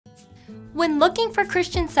When looking for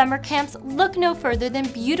Christian summer camps, look no further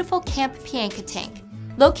than beautiful Camp Piankatank.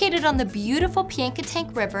 Located on the beautiful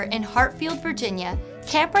Piankatank River in Hartfield, Virginia,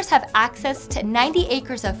 campers have access to 90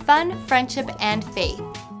 acres of fun, friendship, and faith.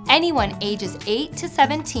 Anyone ages 8 to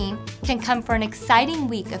 17 can come for an exciting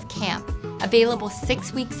week of camp, available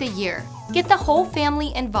 6 weeks a year. Get the whole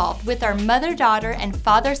family involved with our mother-daughter and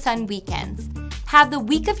father-son weekends. Have the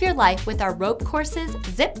week of your life with our rope courses,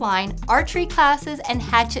 zip line, archery classes, and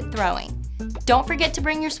hatchet throwing. Don't forget to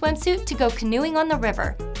bring your swimsuit to go canoeing on the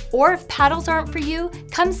river, or if paddles aren't for you,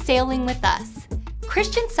 come sailing with us.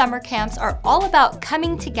 Christian summer camps are all about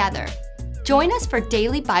coming together. Join us for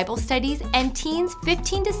daily Bible studies, and teens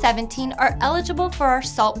 15 to 17 are eligible for our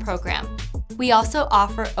SALT program. We also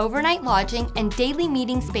offer overnight lodging and daily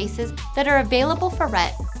meeting spaces that are available for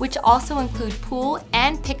rent, which also include pool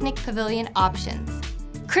and picnic pavilion options.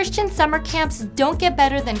 Christian summer camps don't get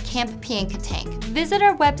better than Camp Piankatank. Visit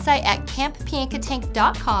our website at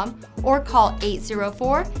camppiankatank.com or call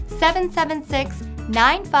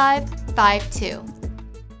 804-776-9552.